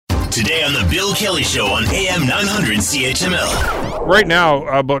Today on The Bill Kelly Show on AM 900 CHML. Right now,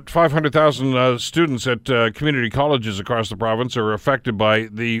 about 500,000 students at community colleges across the province are affected by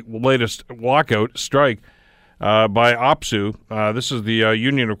the latest walkout strike by OPSEU. This is the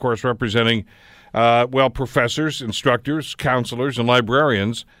union, of course, representing, professors, instructors, counselors, and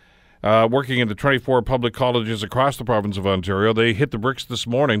librarians working in the 24 public colleges across the province of Ontario. They hit the bricks this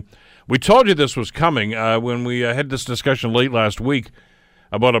morning. We told you this was coming when we had this discussion late last week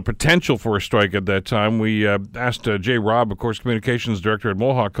about a potential for a strike at that time. We asked Jay Robb, of course, communications director at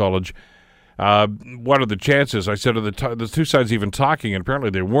Mohawk College, what are the chances? I said, are the two sides even talking? And apparently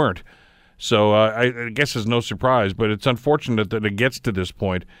they weren't. So I guess it's no surprise, but it's unfortunate that it gets to this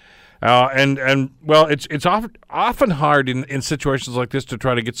point. It's often hard in situations like this to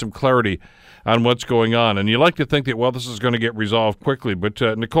try to get some clarity on what's going on. And you like to think that, this is going to get resolved quickly. But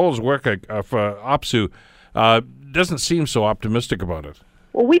Nicole Zwerk of OPSEU doesn't seem so optimistic about it.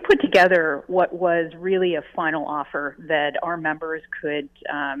 Well, we put together what was really a final offer that our members could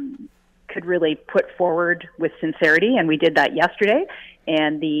really put forward with sincerity, and we did that yesterday,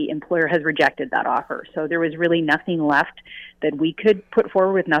 and the employer has rejected that offer. So there was really nothing left that we could put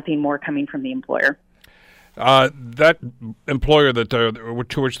forward with nothing more coming from the employer. That employer that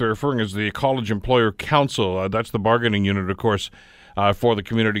to which they're referring is the College Employer Council. That's the bargaining unit, of course, for the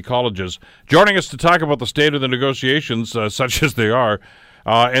community colleges. Joining us to talk about the state of the negotiations, such as they are,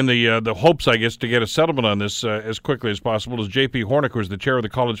 and the hopes, I guess, to get a settlement on this as quickly as possible is J.P. Hornick, who's the chair of the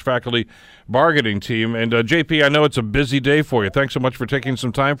college faculty bargaining team. And J.P., I know it's a busy day for you. Thanks so much for taking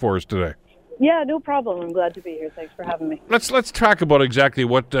some time for us today. Yeah, no problem. I'm glad to be here. Thanks for having me. Let's talk about exactly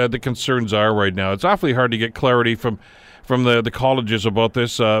what the concerns are right now. It's awfully hard to get clarity from the colleges about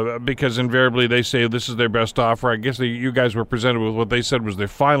this because invariably they say this is their best offer. I guess you guys were presented with what they said was their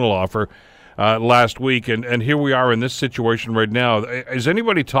final offer last week, and here we are in this situation right now. Is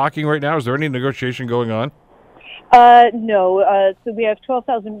anybody talking right now? Is there any negotiation going on? No. So we have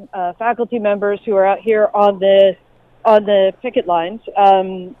 12,000 faculty members who are out here on the picket lines,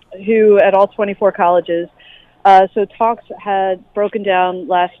 who at all 24 colleges. So talks had broken down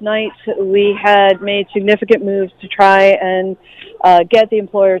last night. We had made significant moves to try and get the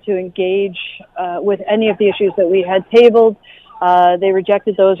employer to engage with any of the issues that we had tabled. They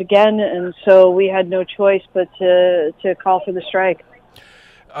rejected those again, and so we had no choice but to call for the strike.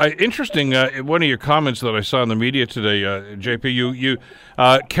 Interesting. One of your comments that I saw in the media today, JP, you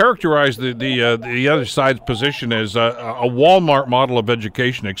characterized the other side's position as a Walmart model of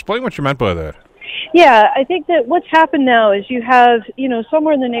education. Explain what you meant by that. Yeah, I think that what's happened now is you have,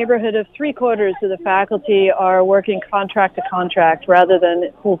 somewhere in the neighborhood of 3/4 of the faculty are working contract to contract rather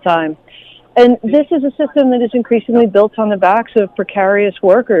than full time. And this is a system that is increasingly built on the backs of precarious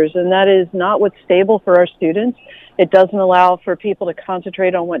workers, and that is not what's stable for our students. It doesn't allow for people to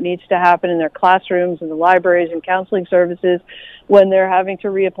concentrate on what needs to happen in their classrooms and the libraries and counseling services when they're having to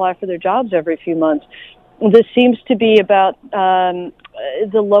reapply for their jobs every few months. This seems to be about the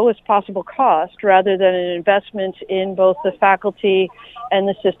lowest possible cost rather than an investment in both the faculty and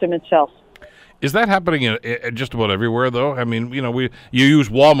the system itself. Is that happening in just about everywhere, though? I mean, you use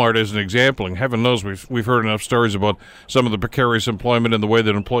Walmart as an example, and heaven knows we've heard enough stories about some of the precarious employment and the way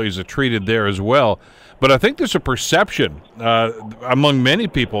that employees are treated there as well. But I think there's a perception among many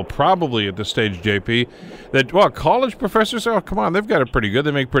people, probably at this stage, JP, that college professors, come on, they've got it pretty good.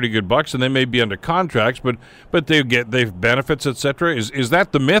 They make pretty good bucks, and they may be under contracts, but they've benefits, etc. Is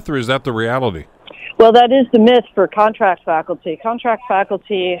that the myth, or is that the reality? Well, that is the myth for contract faculty. Contract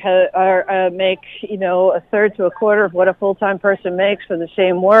faculty make, a third to a quarter of what a full-time person makes for the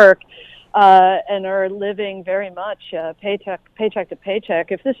same work, and are living very much paycheck to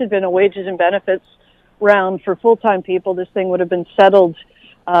paycheck. If this had been a wages and benefits round for full-time people, this thing would have been settled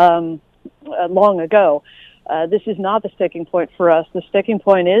long ago. This is not the sticking point for us. The sticking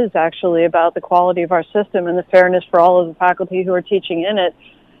point is actually about the quality of our system and the fairness for all of the faculty who are teaching in it.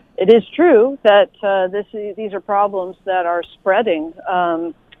 It is true that these are problems that are spreading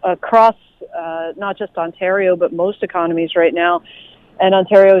across not just Ontario, but most economies right now. And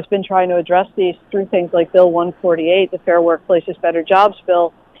Ontario has been trying to address these through things like Bill 148, the Fair Workplaces, Better Jobs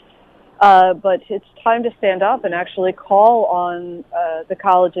Bill. But it's time to stand up and actually call on the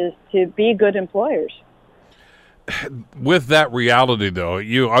colleges to be good employers. With that reality, though,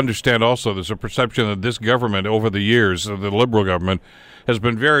 you understand also there's a perception that this government over the years, the Liberal government, has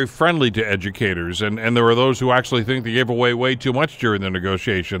been very friendly to educators, and there are those who actually think they gave away way too much during the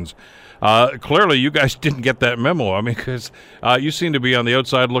negotiations. Clearly, you guys didn't get that memo. I mean, because you seem to be on the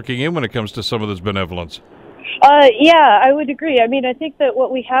outside looking in when it comes to some of this benevolence. Yeah, I would agree. I mean, I think that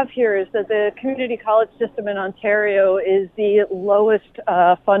what we have here is that the community college system in Ontario is the lowest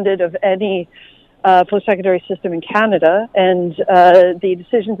funded of any post-secondary system in Canada, and the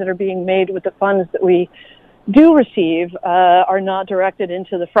decisions that are being made with the funds that we do receive are not directed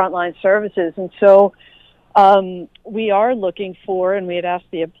into the frontline services. And so we are looking for, and we had asked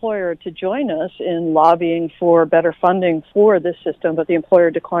the employer to join us in lobbying for better funding for this system, but the employer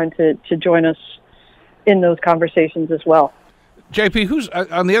declined to join us in those conversations as well. JP, who's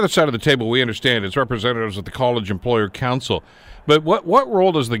on the other side of the table? We understand it's representatives of the College Employer Council, but what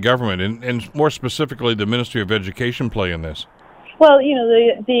role does the government and more specifically the Ministry of Education play in this? Well, you know,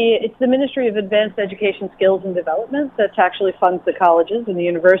 it's the Ministry of Advanced Education, Skills and Development that actually funds the colleges and the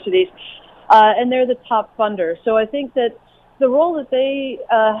universities, and they're the top funder. So I think that the role that they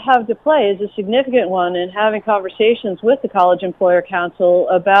have to play is a significant one in having conversations with the College Employer Council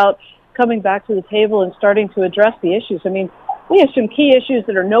about coming back to the table and starting to address the issues. I mean, we have some key issues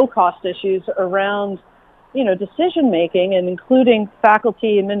that are no-cost issues around, you know, decision-making, and including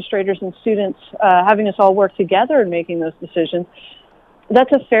faculty, administrators, and students having us all work together in making those decisions. That's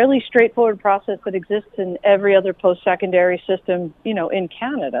a fairly straightforward process that exists in every other post-secondary system, you know, in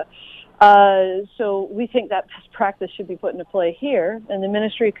Canada. So we think that best practice should be put into play here, and the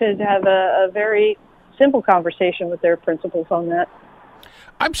ministry could have a very simple conversation with their principals on that.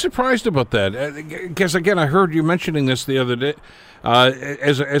 I'm surprised about that because, again, I heard you mentioning this the other day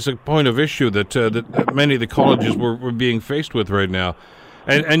as a point of issue that many of the colleges were being faced with right now,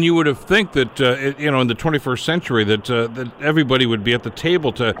 and you would have think that you know, in the 21st century that everybody would be at the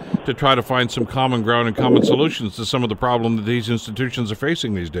table to try to find some common ground and common solutions to some of the problems that these institutions are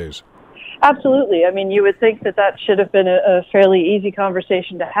facing these days. Absolutely. I mean, you would think that should have been a fairly easy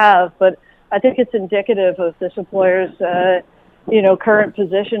conversation to have, but I think it's indicative of this employer's you know, current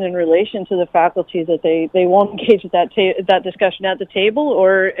position in relation to the faculty, that they won't engage with that discussion at the table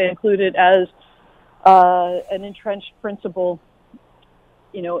or include it as an entrenched principle,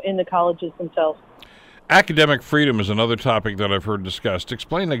 you know, in the colleges themselves. Academic freedom is another topic that I've heard discussed.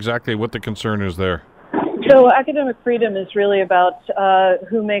 Explain exactly what the concern is there. So academic freedom is really about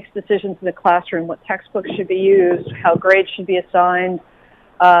who makes decisions in the classroom, what textbooks should be used, how grades should be assigned,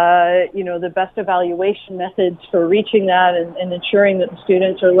 you know, the best evaluation methods for reaching that and ensuring that the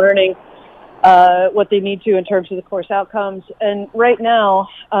students are learning what they need to in terms of the course outcomes. And right now,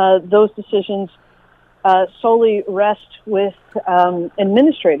 those decisions solely rest with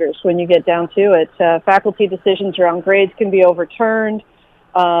administrators when you get down to it. Faculty decisions around grades can be overturned,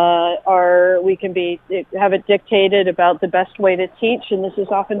 or we can have it dictated about the best way to teach, and this is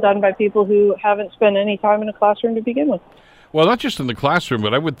often done by people who haven't spent any time in a classroom to begin with. Well, not just in the classroom,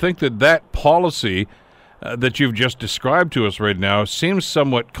 but I would think that policy that you've just described to us right now seems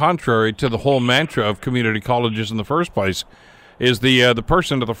somewhat contrary to the whole mantra of community colleges in the first place. Is the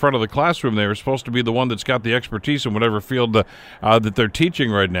person at the front of the classroom there is supposed to be the one that's got the expertise in whatever field that they're teaching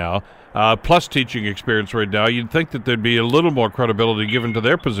right now, plus teaching experience right now. You'd think that there'd be a little more credibility given to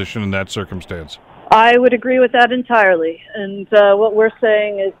their position in that circumstance. I would agree with that entirely. And what we're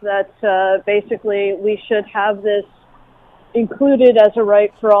saying is that basically we should have this included as a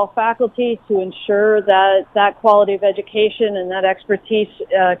right for all faculty to ensure that quality of education and that expertise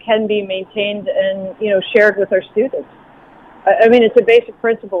can be maintained and, you know, shared with our students. I mean, it's a basic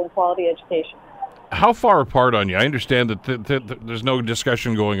principle in quality education. How far apart on you? I understand that there's no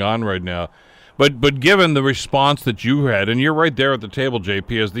discussion going on right now, but given the response that you had, and you're right there at the table,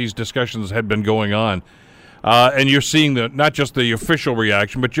 JP, as these discussions had been going on, and you're seeing not just the official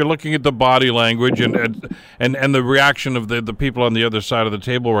reaction, but you're looking at the body language and the reaction of the people on the other side of the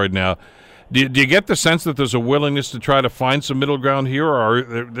table right now. Do you get the sense that there's a willingness to try to find some middle ground here, or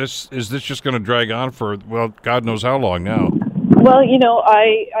is this just going to drag on for, well, God knows how long now? Well, you know,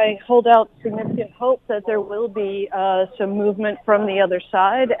 I hold out significant hope that there will be some movement from the other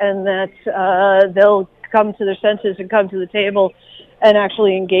side, and that they'll come to their senses and come to the table and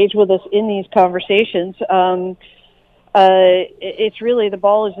actually engage with us in these conversations. It's really, the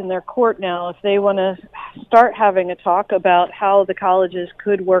ball is in their court now. If they want to start having a talk about how the colleges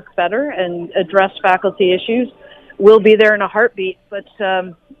could work better and address faculty issues, we'll be there in a heartbeat. But,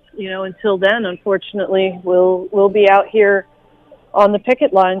 you know, until then, unfortunately, we'll be out here on the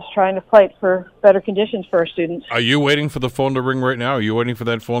picket lines trying to fight for better conditions for our students. Are you waiting for the phone to ring right now? Are you waiting for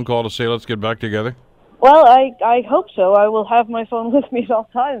that phone call to say, let's get back together? Well, I hope so. I will have my phone with me at all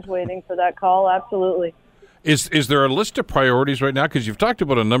times waiting for that call, absolutely. Is there a list of priorities right now? Because you've talked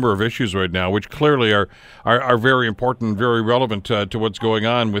about a number of issues right now, which clearly are very important, very relevant to what's going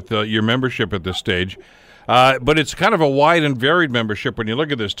on with your membership at this stage. But it's kind of a wide and varied membership when you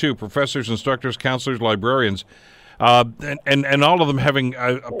look at this, too. Professors, instructors, counselors, librarians, and all of them having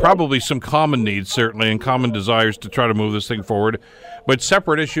probably some common needs, certainly, and common desires to try to move this thing forward. But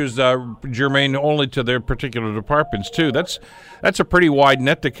separate issues germane only to their particular departments, too. That's a pretty wide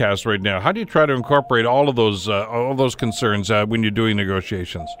net to cast right now. How do you try to incorporate all of those concerns when you're doing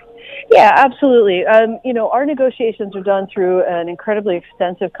negotiations? Yeah, absolutely. Our negotiations are done through an incredibly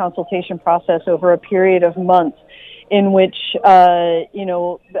extensive consultation process over a period of months in which,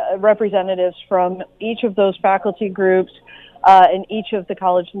 representatives from each of those faculty groups and each of the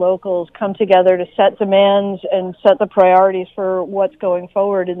college locals come together to set demands and set the priorities for what's going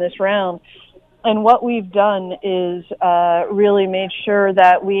forward in this round. And what we've done is really made sure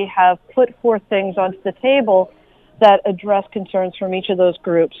that we have put forth things onto the table that address concerns from each of those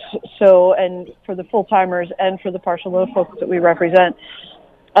groups. So, and for the full-timers and for the partial load folks that we represent.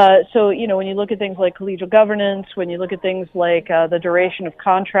 When you look at things like collegial governance, when you look at things like the duration of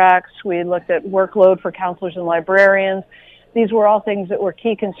contracts, we looked at workload for counselors and librarians. These were all things that were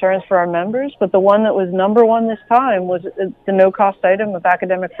key concerns for our members, but the one that was number one this time was the no-cost item of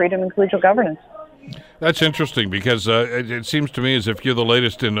academic freedom and collegial governance. That's interesting because it seems to me as if you're the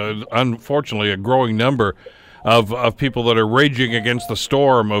latest in, unfortunately, a growing number of people that are raging against the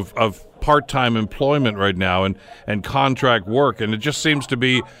storm of part-time employment right now and contract work. And it just seems to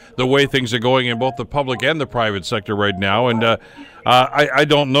be the way things are going in both the public and the private sector right now. And I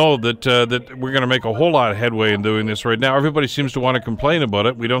don't know that we're going to make a whole lot of headway in doing this right now. Everybody seems to want to complain about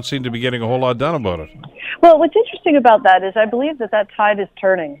it. We don't seem to be getting a whole lot done about it. Well, what's interesting about that is I believe that tide is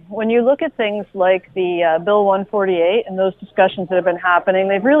turning. When you look at things like the Bill 148 and those discussions that have been happening,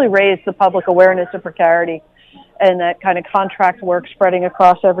 they've really raised the public awareness of precarity and that kind of contract work spreading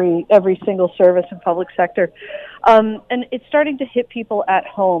across every single service and public sector. And it's starting to hit people at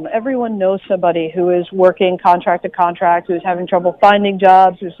home. Everyone knows somebody who is working contract to contract, who's having trouble finding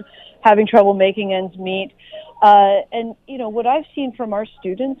jobs, who's having trouble making ends meet. What I've seen from our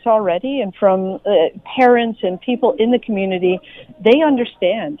students already and from parents and people in the community, they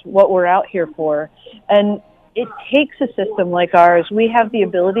understand what we're out here for. And it takes a system like ours. We have the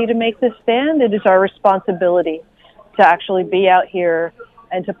ability to make this stand. It is our responsibility to actually be out here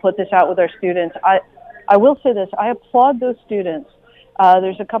and to put this out with our students. I will say this, I applaud those students.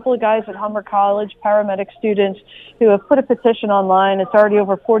 There's a couple of guys at Humber College, paramedic students, who have put a petition online. It's already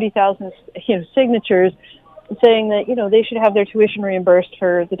over 40,000 signatures saying that, they should have their tuition reimbursed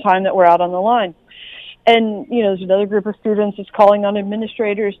for the time that we're out on the line. And, there's another group of students that's calling on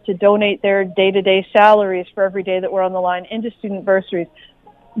administrators to donate their day-to-day salaries for every day that we're on the line into student bursaries.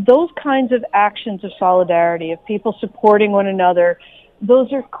 Those kinds of actions of solidarity, of people supporting one another,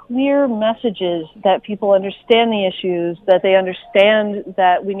 those are clear messages that people understand the issues, that they understand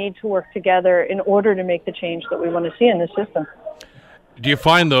that we need to work together in order to make the change that we want to see in this system. Do you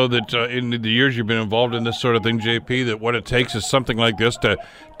find, though, that in the years you've been involved in this sort of thing, JP, that what it takes is something like this to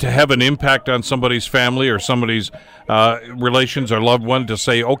have an impact on somebody's family or somebody's relations or loved one to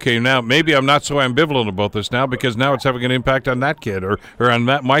say, okay, now maybe I'm not so ambivalent about this now because now it's having an impact on that kid or on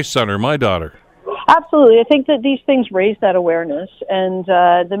my son or my daughter? Absolutely. I think that these things raise that awareness. And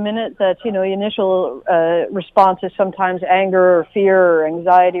the minute that, the initial response is sometimes anger or fear or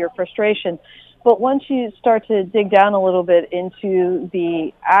anxiety or frustration. But once you start to dig down a little bit into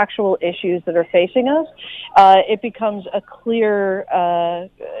the actual issues that are facing us, it becomes a clear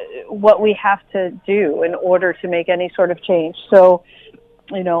what we have to do in order to make any sort of change. So,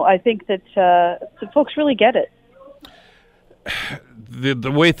 I think that the folks really get it.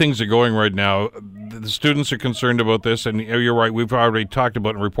 The way things are going right now, the students are concerned about this, and you're right, we've already talked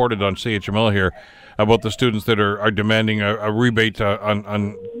about and reported on CHML here about the students that are demanding a rebate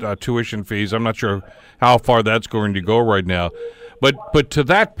on tuition fees. I'm not sure how far that's going to go right now. But to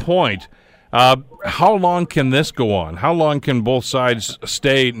that point, how long can this go on? How long can both sides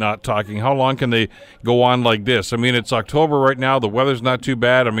stay not talking? How long can they go on like this? I mean, it's October right now. The weather's not too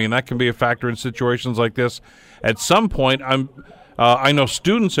bad. I mean, that can be a factor in situations like this. At some point, I know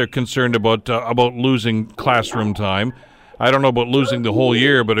students are concerned about losing classroom time. I don't know about losing the whole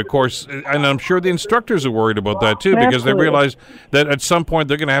year, but of course, and I'm sure the instructors are worried about that too, because they realize that at some point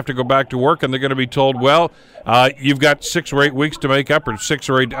they're going to have to go back to work and they're going to be told, well, you've got 6 or 8 weeks to make up, or 6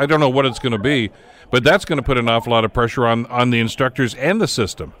 or 8, I don't know what it's going to be, but that's going to put an awful lot of pressure on the instructors and the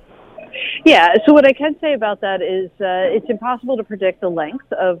system. Yeah. So what I can say about that is it's impossible to predict the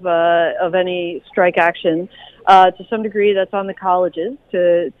length of any strike action. To some degree, that's on the colleges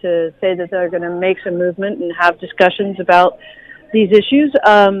to say that they're going to make some movement and have discussions about these issues.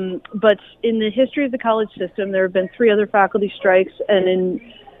 But in the history of the college system, there have been 3 other faculty strikes, and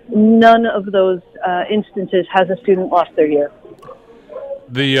in none of those instances has a student lost their year.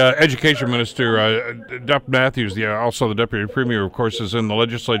 The Education Minister, Dup Matthews, also the Deputy Premier, of course, is in the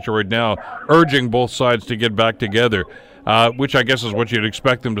legislature right now, urging both sides to get back together, which I guess is what you'd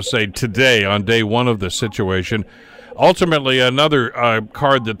expect them to say today on day one of this situation. Ultimately, another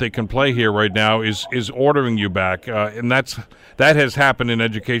card that they can play here right now is ordering you back, and that has happened in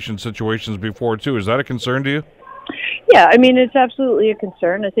education situations before, too. Is that a concern to you? Yeah, I mean, it's absolutely a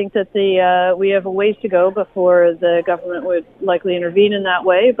concern. I think that we have a ways to go before the government would likely intervene in that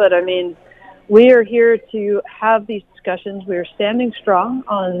way. But, I mean, we are here to have these discussions. We are standing strong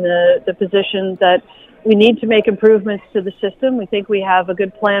on the position that we need to make improvements to the system. We think we have a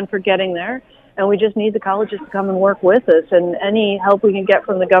good plan for getting there, and we just need the colleges to come and work with us. And any help we can get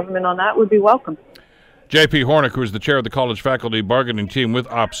from the government on that would be welcome. J.P. Hornick, who is the chair of the college faculty bargaining team with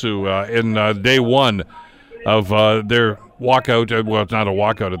OPSEU in day one of their walkout. Well, it's not a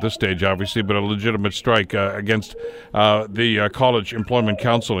walkout at this stage, obviously, but a legitimate strike against the College Employment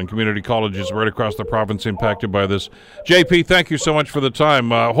Council and community colleges right across the province impacted by this. JP, thank you so much for the time.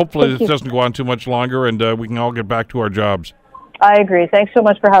 Hopefully this doesn't go on too much longer, and we can all get back to our jobs. I agree. Thanks so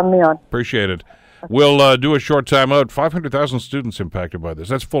much for having me on. Appreciate it. We'll do a short time out. 500,000 students impacted by this.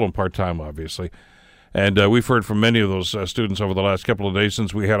 That's full and part-time, obviously. And we've heard from many of those students over the last couple of days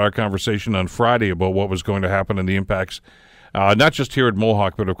since we had our conversation on Friday about what was going to happen and the impacts, not just here at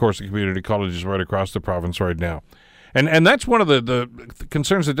Mohawk, but, of course, the community colleges right across the province right now. And that's one of the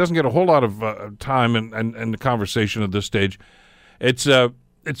concerns that doesn't get a whole lot of time and the conversation at this stage. It's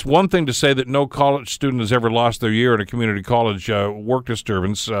one thing to say that no college student has ever lost their year at a community college work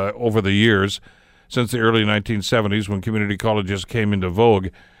disturbance over the years since the early 1970s when community colleges came into vogue.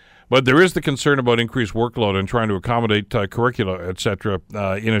 But there is the concern about increased workload and trying to accommodate curricula, et cetera,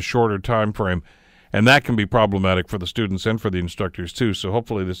 in a shorter time frame. And that can be problematic for the students and for the instructors, too. So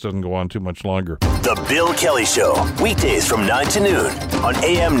hopefully this doesn't go on too much longer. The Bill Kelly Show, weekdays from 9 to noon on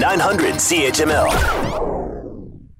AM 900 CHML.